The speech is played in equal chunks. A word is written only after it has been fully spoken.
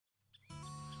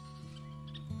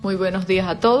Muy buenos días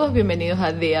a todos, bienvenidos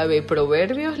a DAB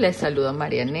Proverbios. Les saluda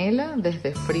Marianela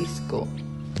desde Frisco,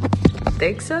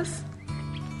 Texas.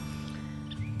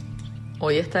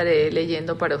 Hoy estaré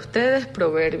leyendo para ustedes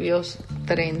Proverbios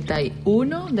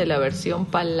 31 de la versión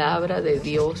Palabra de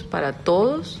Dios para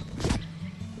Todos.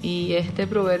 Y este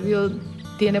proverbio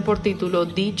tiene por título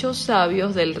Dichos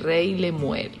sabios del rey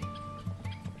Lemuel.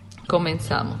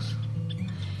 Comenzamos.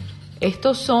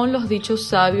 Estos son los dichos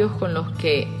sabios con los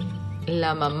que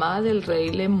la mamá del rey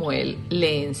Lemuel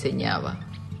le enseñaba.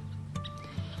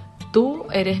 Tú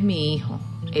eres mi hijo,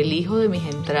 el hijo de mis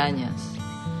entrañas,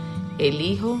 el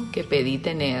hijo que pedí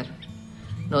tener.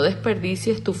 No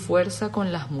desperdicies tu fuerza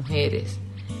con las mujeres,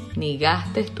 ni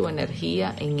gastes tu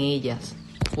energía en ellas,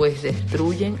 pues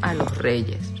destruyen a los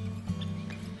reyes.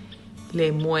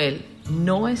 Lemuel,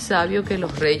 no es sabio que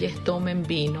los reyes tomen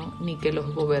vino, ni que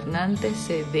los gobernantes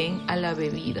se den a la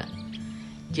bebida,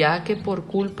 ya que por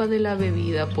culpa de la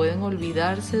bebida pueden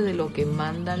olvidarse de lo que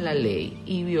manda la ley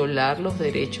y violar los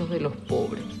derechos de los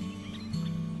pobres.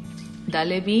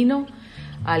 Dale vino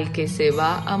al que se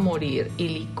va a morir y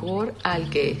licor al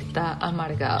que está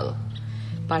amargado,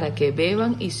 para que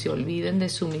beban y se olviden de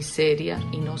su miseria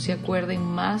y no se acuerden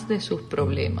más de sus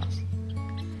problemas.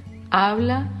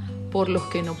 Habla por los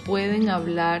que no pueden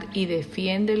hablar y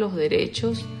defiende los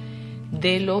derechos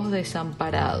de los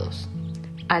desamparados.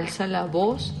 Alza la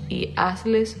voz y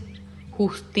hazles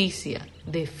justicia,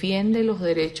 defiende los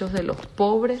derechos de los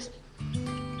pobres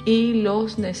y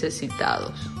los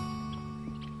necesitados.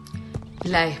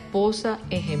 La esposa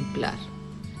ejemplar.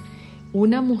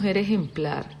 Una mujer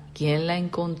ejemplar, ¿quién la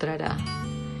encontrará?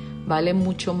 Vale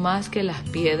mucho más que las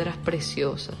piedras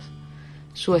preciosas.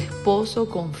 Su esposo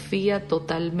confía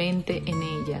totalmente en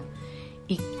ella,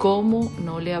 ¿y cómo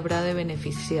no le habrá de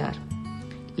beneficiar?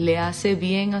 Le hace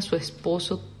bien a su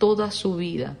esposo toda su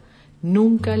vida,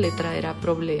 nunca le traerá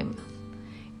problemas.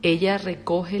 Ella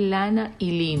recoge lana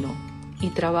y lino y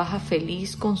trabaja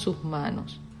feliz con sus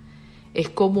manos. Es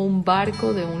como un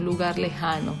barco de un lugar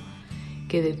lejano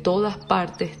que de todas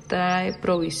partes trae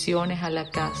provisiones a la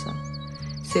casa.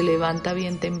 Se levanta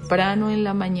bien temprano en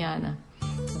la mañana,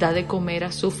 da de comer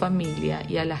a su familia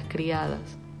y a las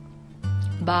criadas.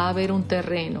 Va a ver un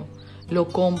terreno, lo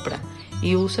compra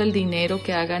y usa el dinero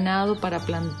que ha ganado para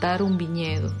plantar un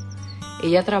viñedo.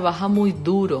 Ella trabaja muy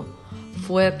duro,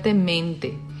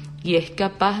 fuertemente, y es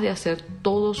capaz de hacer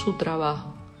todo su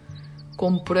trabajo.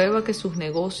 Comprueba que sus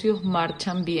negocios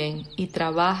marchan bien y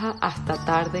trabaja hasta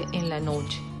tarde en la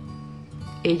noche.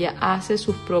 Ella hace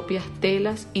sus propias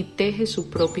telas y teje su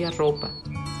propia ropa.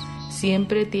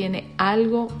 Siempre tiene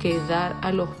algo que dar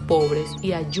a los pobres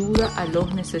y ayuda a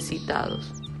los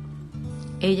necesitados.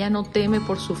 Ella no teme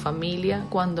por su familia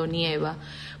cuando nieva,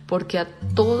 porque a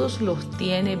todos los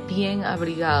tiene bien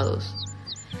abrigados.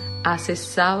 Hace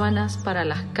sábanas para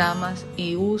las camas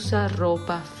y usa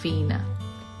ropa fina.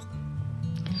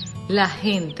 La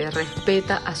gente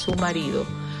respeta a su marido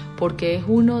porque es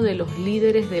uno de los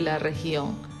líderes de la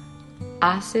región.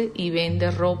 Hace y vende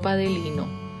ropa de lino.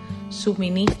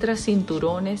 Suministra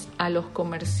cinturones a los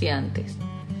comerciantes.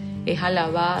 Es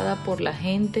alabada por la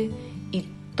gente y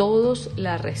todos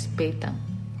la respetan.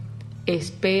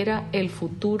 Espera el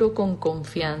futuro con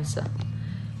confianza.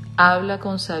 Habla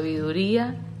con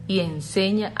sabiduría y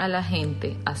enseña a la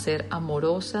gente a ser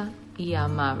amorosa y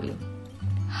amable.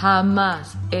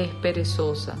 Jamás es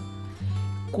perezosa.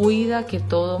 Cuida que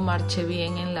todo marche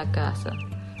bien en la casa.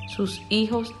 Sus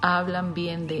hijos hablan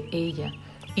bien de ella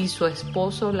y su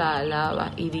esposo la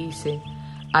alaba y dice: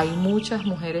 hay muchas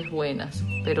mujeres buenas,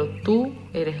 pero tú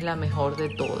eres la mejor de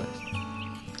todas.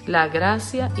 La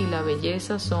gracia y la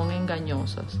belleza son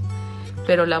engañosas,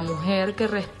 pero la mujer que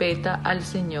respeta al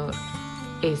Señor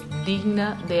es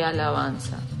digna de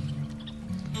alabanza.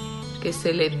 Que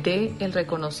se le dé el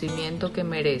reconocimiento que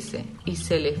merece y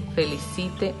se le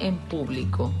felicite en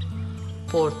público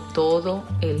por todo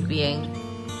el bien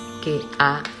que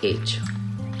ha hecho.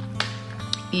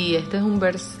 Y este es un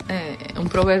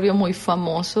proverbio muy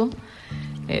famoso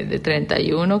de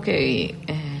 31 que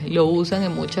lo usan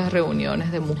en muchas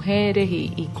reuniones de mujeres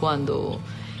y cuando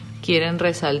quieren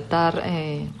resaltar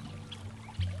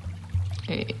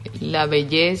la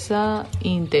belleza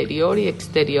interior y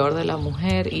exterior de la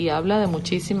mujer, y habla de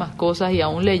muchísimas cosas, y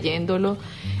aún leyéndolo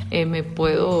me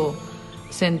puedo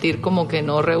sentir como que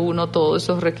no reúno todos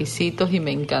esos requisitos y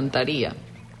me encantaría.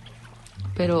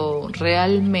 Pero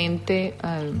realmente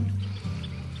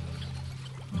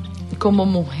como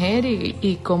mujer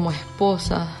y como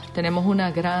esposa tenemos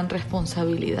una gran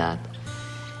responsabilidad,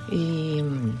 y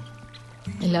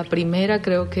la primera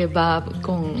creo que va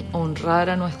con honrar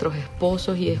a nuestros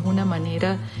esposos, y es una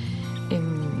manera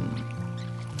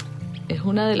es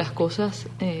una de las cosas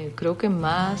creo que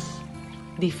más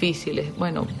difíciles.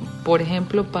 Bueno, por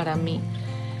ejemplo, para mí.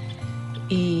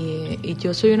 Y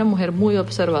yo soy una mujer muy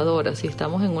observadora. Si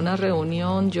estamos en una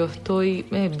reunión, yo estoy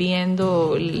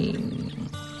viendo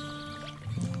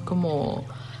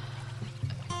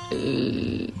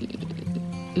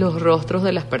los rostros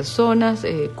de las personas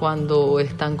cuando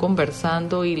están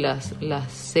conversando y las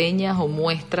señas o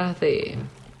muestras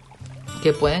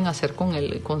que pueden hacer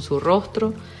con su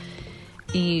rostro.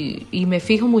 Y me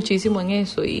fijo muchísimo en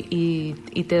eso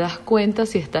y te das cuenta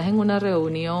si estás en una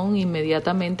reunión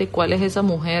inmediatamente cuál es esa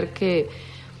mujer que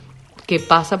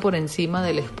pasa por encima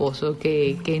del esposo,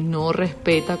 que no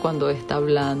respeta cuando está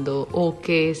hablando o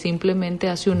que simplemente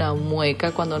hace una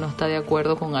mueca cuando no está de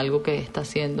acuerdo con algo que está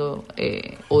haciendo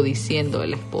o diciendo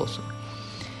el esposo.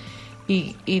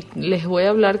 Y les voy a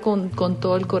hablar con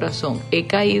todo el corazón. He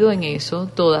caído en eso,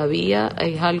 todavía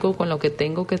es algo con lo que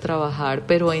tengo que trabajar,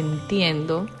 pero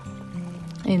entiendo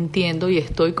y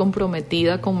estoy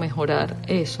comprometida con mejorar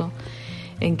eso,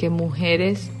 en que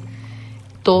mujeres,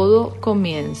 todo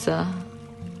comienza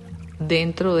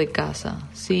dentro de casa.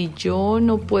 Si yo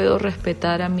no puedo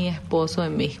respetar a mi esposo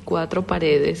en mis 4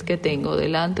 paredes que tengo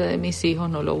delante de mis hijos,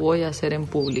 no lo voy a hacer en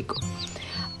público.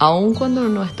 Aun cuando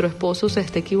nuestro esposo se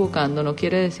esté equivocando, no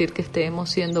quiere decir que estemos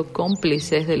siendo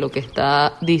cómplices de lo que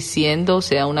está diciendo,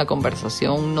 sea una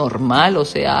conversación normal o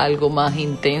sea algo más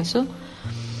intenso,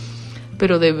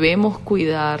 pero debemos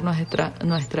cuidar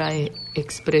nuestra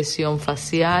expresión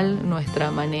facial,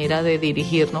 nuestra manera de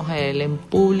dirigirnos a él en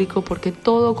público, porque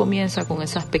todo comienza con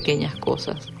esas pequeñas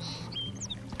cosas.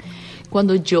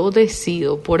 Cuando yo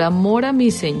decido, por amor a mi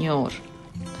Señor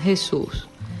Jesús,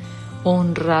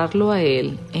 honrarlo a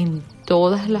Él en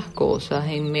todas las cosas,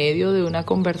 en medio de una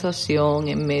conversación,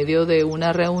 en medio de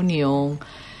una reunión,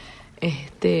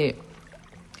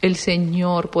 el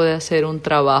Señor puede hacer un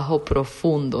trabajo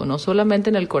profundo, no solamente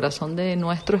en el corazón de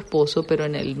nuestro esposo, pero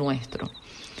en el nuestro.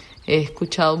 He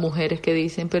escuchado mujeres que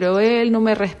dicen, pero él no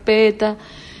me respeta.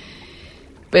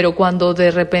 Pero cuando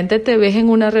de repente te ves en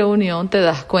una reunión, te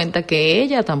das cuenta que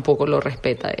ella tampoco lo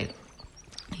respeta a él.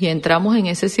 Y entramos en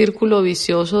ese círculo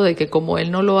vicioso de que como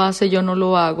él no lo hace, yo no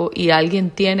lo hago, y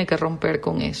alguien tiene que romper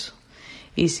con eso.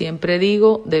 Y siempre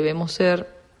digo, debemos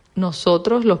ser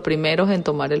nosotros los primeros en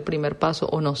tomar el primer paso,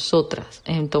 o nosotras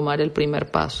en tomar el primer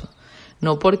paso.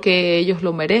 No porque ellos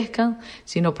lo merezcan,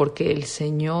 sino porque el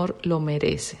Señor lo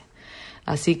merece.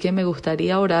 Así que me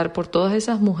gustaría orar por todas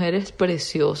esas mujeres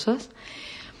preciosas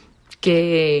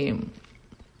que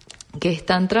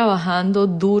están trabajando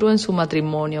duro en su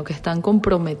matrimonio, que están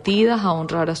comprometidas a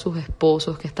honrar a sus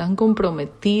esposos, que están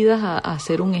comprometidas a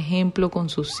ser un ejemplo con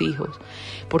sus hijos,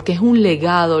 porque es un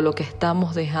legado lo que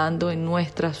estamos dejando en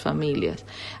nuestras familias.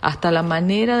 Hasta la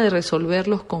manera de resolver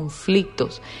los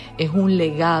conflictos es un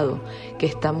legado que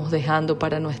estamos dejando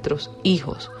para nuestros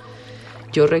hijos.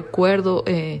 Yo recuerdo...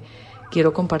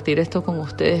 Quiero compartir esto con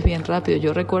ustedes bien rápido.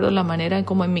 Yo recuerdo la manera en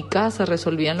cómo en mi casa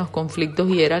resolvían los conflictos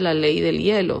y era la ley del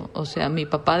hielo. O sea, mi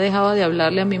papá dejaba de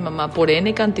hablarle a mi mamá por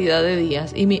N cantidad de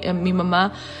días y mi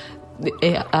mamá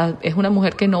es una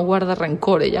mujer que no guarda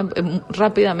rencor. Ella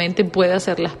rápidamente puede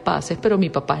hacer las paces, pero mi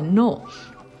papá no.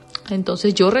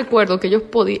 Entonces yo recuerdo que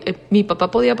mi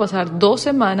papá podía pasar 2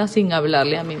 semanas sin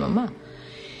hablarle a mi mamá.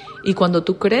 Y cuando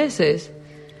tú creces...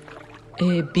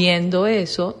 viendo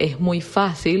eso, es muy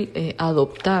fácil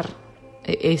adoptar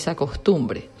esa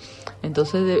costumbre.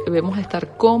 Entonces debemos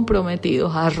estar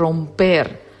comprometidos a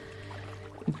romper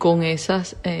con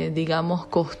esas,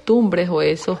 costumbres o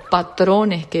esos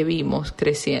patrones que vimos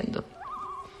creciendo.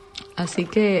 Así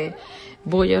que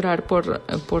voy a orar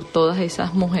por todas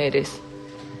esas mujeres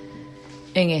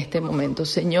en este momento.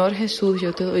 Señor Jesús,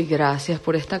 yo te doy gracias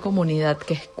por esta comunidad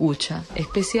que escucha,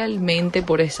 especialmente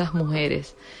por esas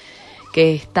mujeres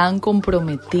que están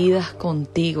comprometidas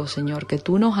contigo, Señor, que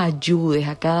tú nos ayudes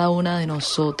a cada una de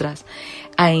nosotras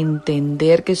a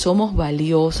entender que somos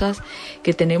valiosas,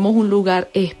 que tenemos un lugar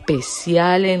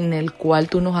especial en el cual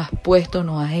tú nos has puesto,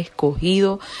 nos has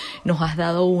escogido, nos has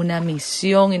dado una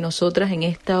misión y nosotras en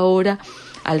esta hora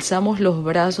alzamos los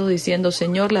brazos diciendo,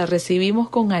 Señor, la recibimos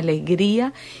con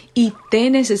alegría y te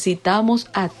necesitamos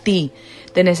a ti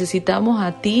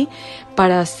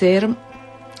para hacer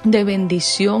de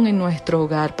bendición en nuestro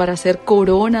hogar, para ser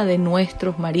corona de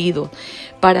nuestros maridos,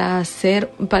 para ser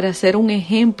un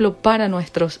ejemplo para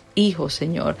nuestros hijos,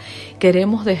 Señor.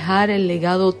 Queremos dejar el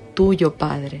legado tuyo,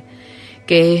 Padre,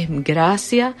 que es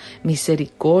gracia,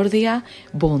 misericordia,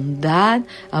 bondad,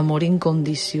 amor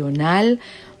incondicional,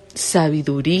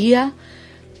 sabiduría,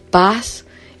 paz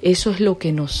Eso es lo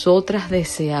que nosotras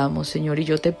deseamos, Señor. Y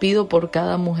yo te pido por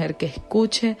cada mujer que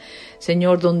escuche,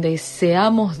 Señor, donde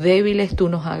seamos débiles, tú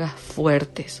nos hagas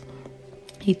fuertes.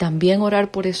 Y también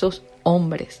orar por esos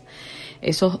hombres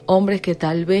que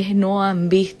tal vez no han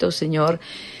visto, Señor,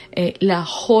 la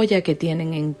joya que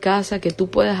tienen en casa, que tú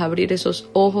puedas abrir esos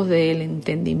ojos del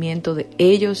entendimiento de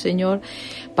ellos, Señor,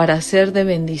 para ser de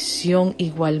bendición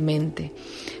igualmente.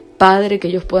 Padre, que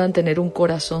ellos puedan tener un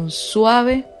corazón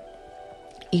suave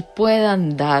y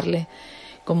puedan darle,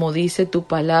 como dice tu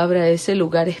palabra, ese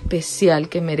lugar especial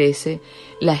que merece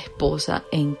la esposa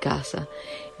en casa.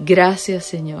 Gracias,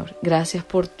 Señor. Gracias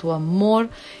por tu amor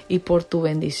y por tu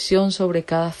bendición sobre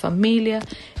cada familia.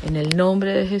 En el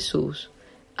nombre de Jesús.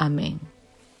 Amén.